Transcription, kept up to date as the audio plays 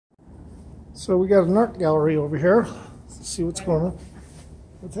So we got an art gallery over here. Let's see what's going on.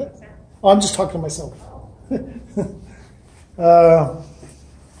 What's that? Oh, I'm just talking to myself.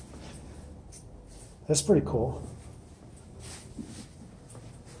 That's pretty cool.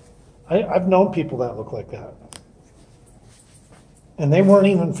 I've known people that look like that. And they weren't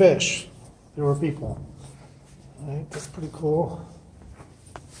even fish. They were people. All right, that's pretty cool.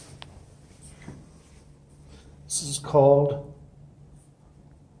 This is called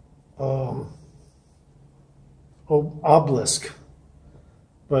Obelisk.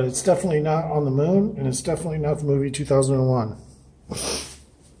 But it's definitely not on the moon, and it's definitely not the movie 2001.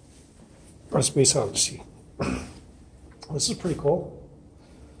 Or Space Odyssey. This is pretty cool.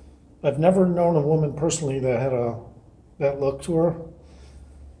 I've never known a woman personally that had that look to her.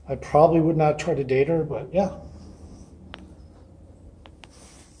 I probably would not try to date her, but yeah.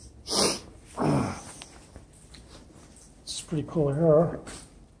 It's pretty cool here.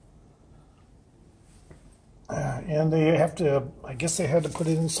 And they have to, I guess they had to put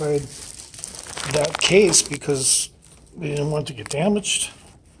it inside that case because they didn't want it to get damaged.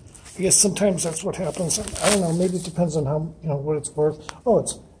 I guess sometimes that's what happens. I don't know, maybe it depends on how, what it's worth. Oh,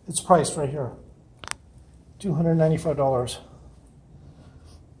 it's priced right here. $295.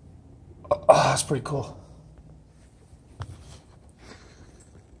 Oh, that's pretty cool.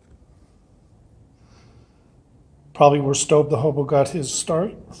 Probably where Stobe the Hobo got his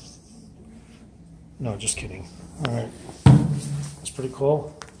start. No, just kidding. All right. That's pretty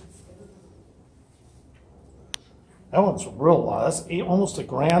cool. That one's real lot. That's almost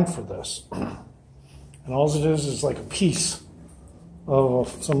 $1,000 for this. And all it is like a piece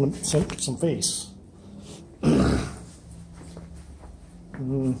of some face. There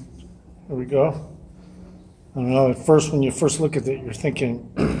we go. I don't know, at first when you first look at it, you're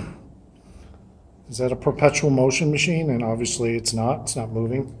thinking, is that a perpetual motion machine? And obviously it's not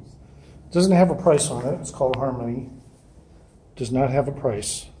moving. It doesn't have a price on it. It's called Harmony. Does not have a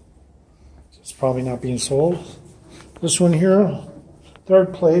price. So it's probably not being sold. This one here,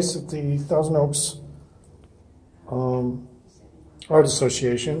 third place at the Thousand Oaks Art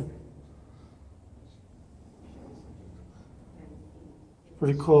Association.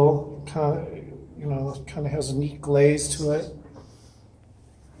 Pretty cool. Kind of has a neat glaze to it.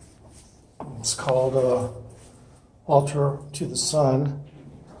 It's called Altar to the Sun.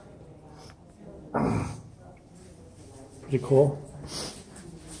 Pretty cool.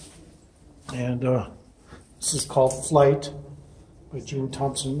 And this is called Flight by Gene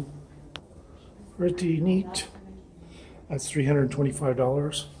Thompson. Pretty neat. That's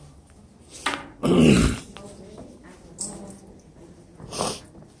 $325.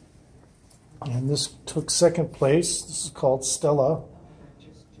 And this took second place. This is called Stella.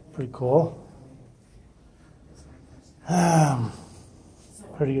 Pretty cool.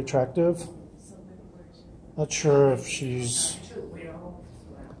 Pretty attractive. Not sure if she's,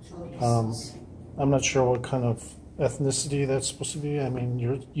 I'm not sure what kind of ethnicity that's supposed to be. I mean,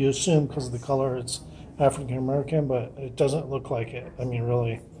 you assume because of the color it's African American, but it doesn't look like it. I mean,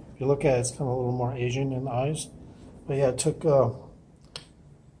 really, if you look at it, it's kind of a little more Asian in the eyes. But yeah, it took,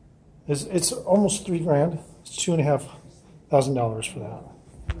 it's almost $3,000. It's $2,500 for that.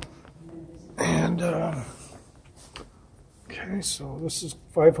 And, okay, so this is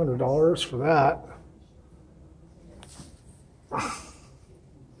 $500 for that.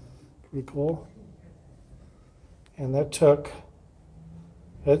 Pretty cool. And that took,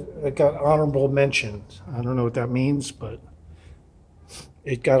 it got honorable mention. I don't know what that means, but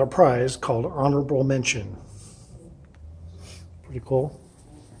it got a prize called honorable mention. Pretty cool.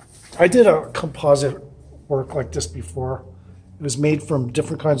 I did a composite work like this before. It was made from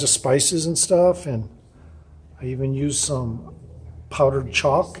different kinds of spices and stuff, and I even used some powdered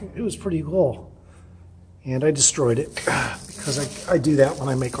chalk. It was pretty cool. And I destroyed it because I do that when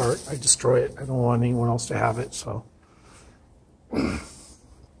I make art. I destroy it. I don't want anyone else to have it, so.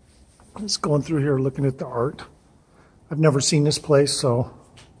 Just going through here looking at the art. I've never seen this place, so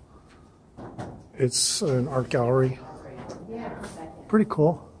it's an art gallery. Pretty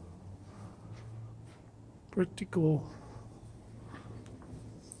cool. Pretty cool.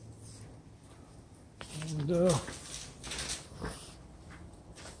 And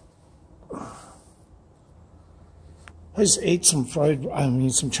I just ate some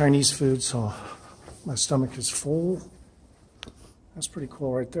some Chinese food, so my stomach is full. That's pretty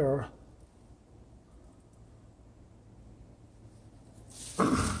cool right there.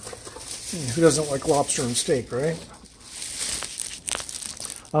 Who doesn't like lobster and steak, right?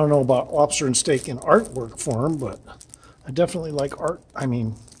 I don't know about lobster and steak in artwork form, but I definitely like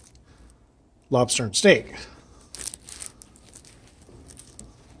lobster and steak.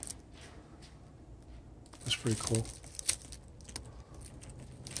 pretty cool.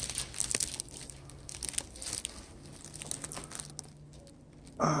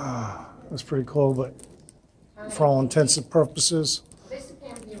 That's pretty cool, but for all intents and purposes,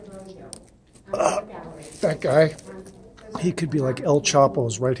 that guy, he could be like El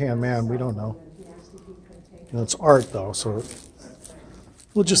Chapo's right-hand man. We don't know. You know, it's art, though, so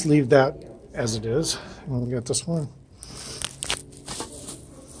we'll just leave that as it is. And we got this one.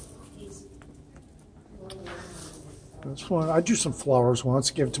 This one, I drew some flowers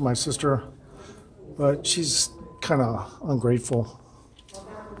once, gave it to my sister, but she's kind of ungrateful.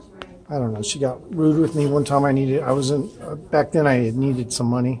 I don't know. She got rude with me one time. Back then I had needed some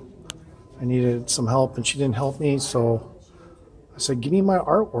money. I needed some help, and she didn't help me, so I said, give me my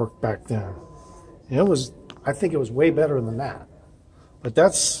artwork back then. And I think it was way better than that. But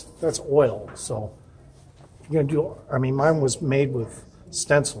that's oil, so if you're gonna I mean, mine was made with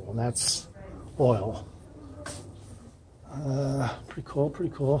stencil, and that's oil. Pretty cool,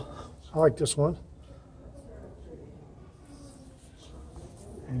 pretty cool. I like this one.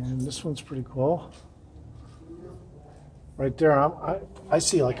 And this one's pretty cool. Right there, I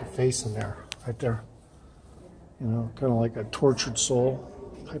see like a face in there, right there. You know, kind of like a tortured soul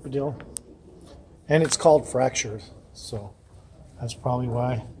type of deal. And it's called Fractured, so that's probably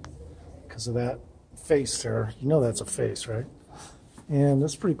why, because of that face there. You know that's a face, right? And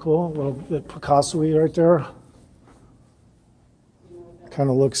that's pretty cool, a little bit Picasso-y right there. Kind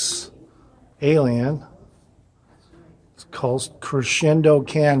of looks alien. It's called Crescendo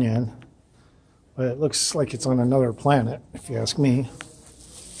Canyon, but it looks like it's on another planet, if you ask me.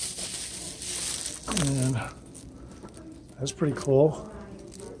 And that's pretty cool.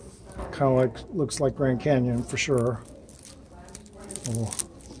 Kind of looks like Grand Canyon for sure. A little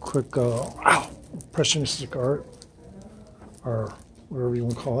quick, impressionistic art, or whatever you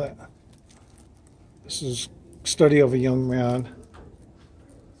want to call it. This is study of a young man.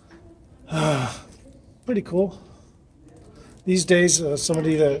 Pretty cool. These days,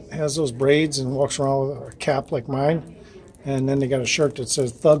 somebody that has those braids and walks around with a cap like mine, and then they got a shirt that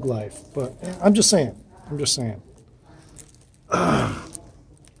says Thug Life. But I'm just saying. I'm just saying.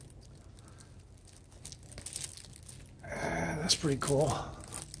 That's pretty cool.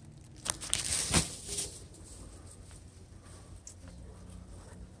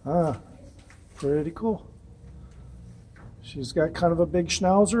 Pretty cool. She's got kind of a big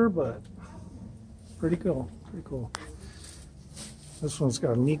schnauzer, but pretty cool. Pretty cool. This one's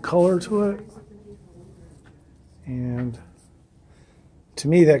got a neat color to it. And to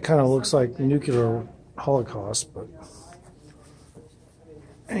me, that kind of looks like nuclear holocaust, but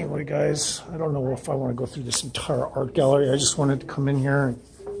anyway, guys, I don't know if I want to go through this entire art gallery. I just wanted to come in here and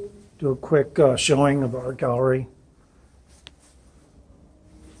do a quick showing of the art gallery.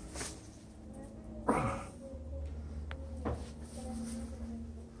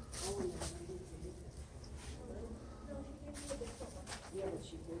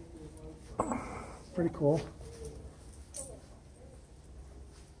 Pretty cool.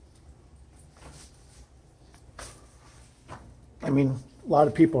 I mean, a lot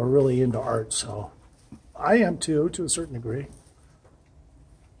of people are really into art, so I am too, to a certain degree.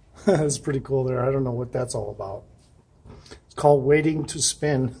 That's pretty cool there. I don't know what that's all about. It's called Waiting to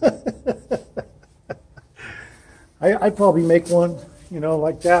Spin. I'd probably make one, you know,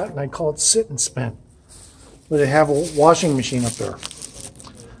 like that, and I'd call it Sit and Spin. But they have a washing machine up there.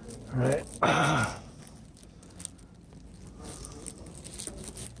 All right.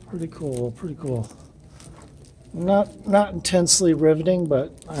 Pretty cool, pretty cool. Not intensely riveting,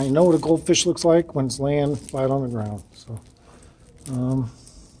 but I know what a goldfish looks like when it's laying flat on the ground. So,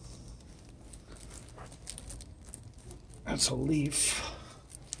 that's a leaf,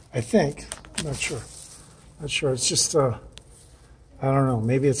 I think. I'm not sure. Not sure. It's just I don't know.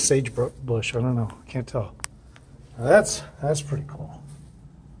 Maybe it's sagebush. I don't know. I can't tell. Now that's pretty cool.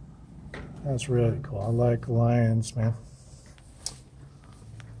 That's really cool. I like lions, man.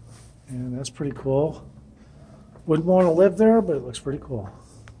 And that's pretty cool. Wouldn't want to live there, but it looks pretty cool.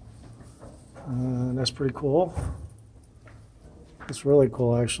 That's pretty cool. It's really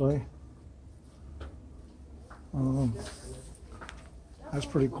cool, actually. That's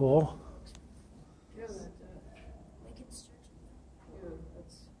pretty cool.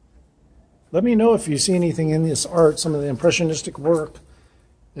 Let me know if you see anything in this art, some of the impressionistic work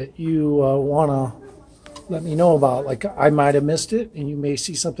that you want to let me know about. Like, I might have missed it, and you may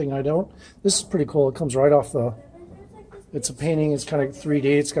see something I don't. This is pretty cool. It comes right off it's a painting. It's kind of 3D.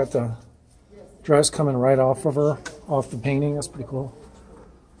 It's got the dress coming right off of her, off the painting. That's pretty cool.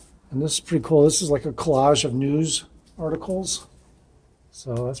 And this is pretty cool. This is like a collage of news articles.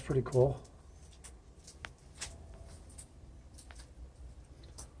 So that's pretty cool.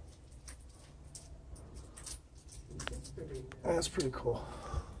 that's pretty cool.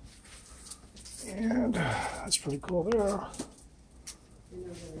 And that's pretty cool there.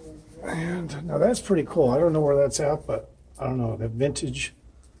 And now that's pretty cool. I don't know where that's at, but I don't know, that vintage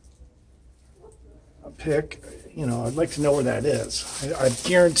pick, you know, I'd like to know where that is. I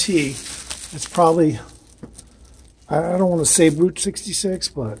guarantee it's probably, I don't want to say Route 66,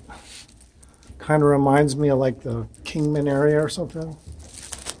 but kind of reminds me of like the Kingman area or something.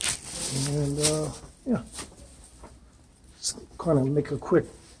 And yeah, just kind of make a quick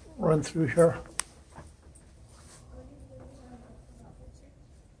run through here.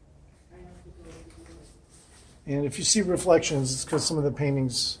 And if you see reflections, it's because some of the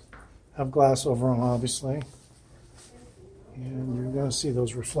paintings have glass over them, obviously. And you're going to see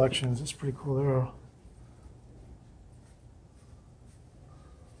those reflections. It's pretty cool there.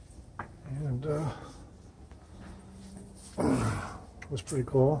 And it was pretty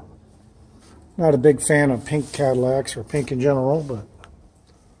cool. Not a big fan of pink Cadillacs or pink in general, but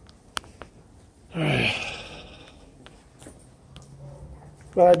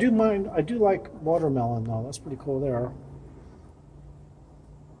but I do mind, I do like watermelon though. That's pretty cool there.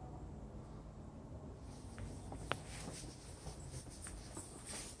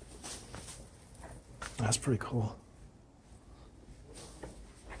 That's pretty cool.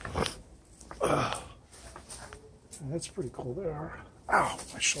 That's pretty cool there. Ow,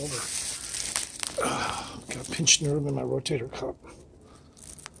 my shoulder. Got a pinched nerve in my rotator cuff.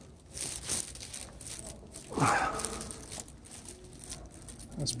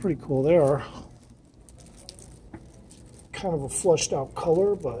 That's pretty cool there. Kind of a flushed out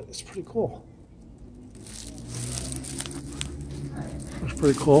color, but it's pretty cool. That's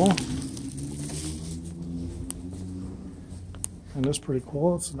pretty cool. And that's pretty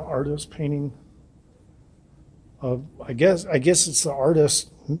cool. It's an artist painting of, I guess it's the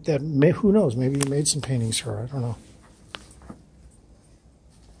artist that may, who knows, maybe he made some paintings here, I don't know.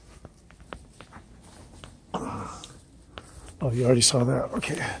 Oh, you already saw that.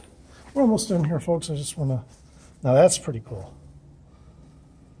 Okay. We're almost done here, folks. I just want to... Now, that's pretty cool.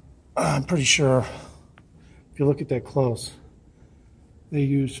 I'm pretty sure, if you look at that close, they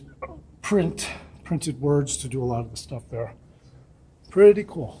use printed words to do a lot of the stuff there. Pretty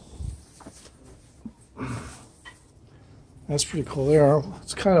cool. That's pretty cool there.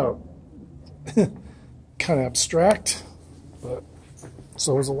 It's kind of abstract, but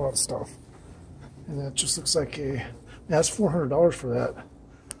so is a lot of stuff. And that just looks like a... That's $400 for that,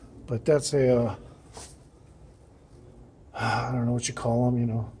 but that's a, I don't know what you call them, you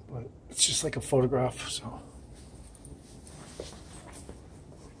know, but it's just like a photograph, so.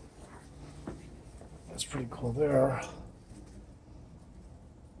 That's pretty cool there.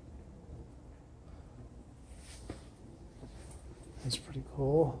 That's pretty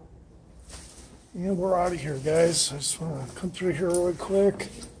cool. And we're out of here, guys. I just want to come through here really quick,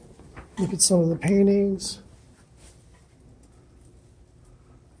 look at some of the paintings.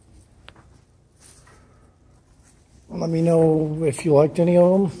 Let me know if you liked any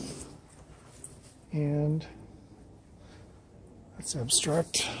of them. And that's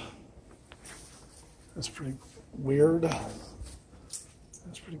abstract. That's pretty weird.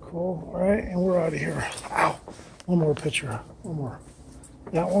 That's pretty cool. All right, and we're out of here. Ow! One more picture. One more.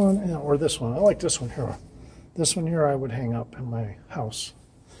 That one or this one. I like this one here. This one here I would hang up in my house.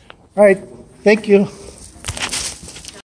 All right, thank you.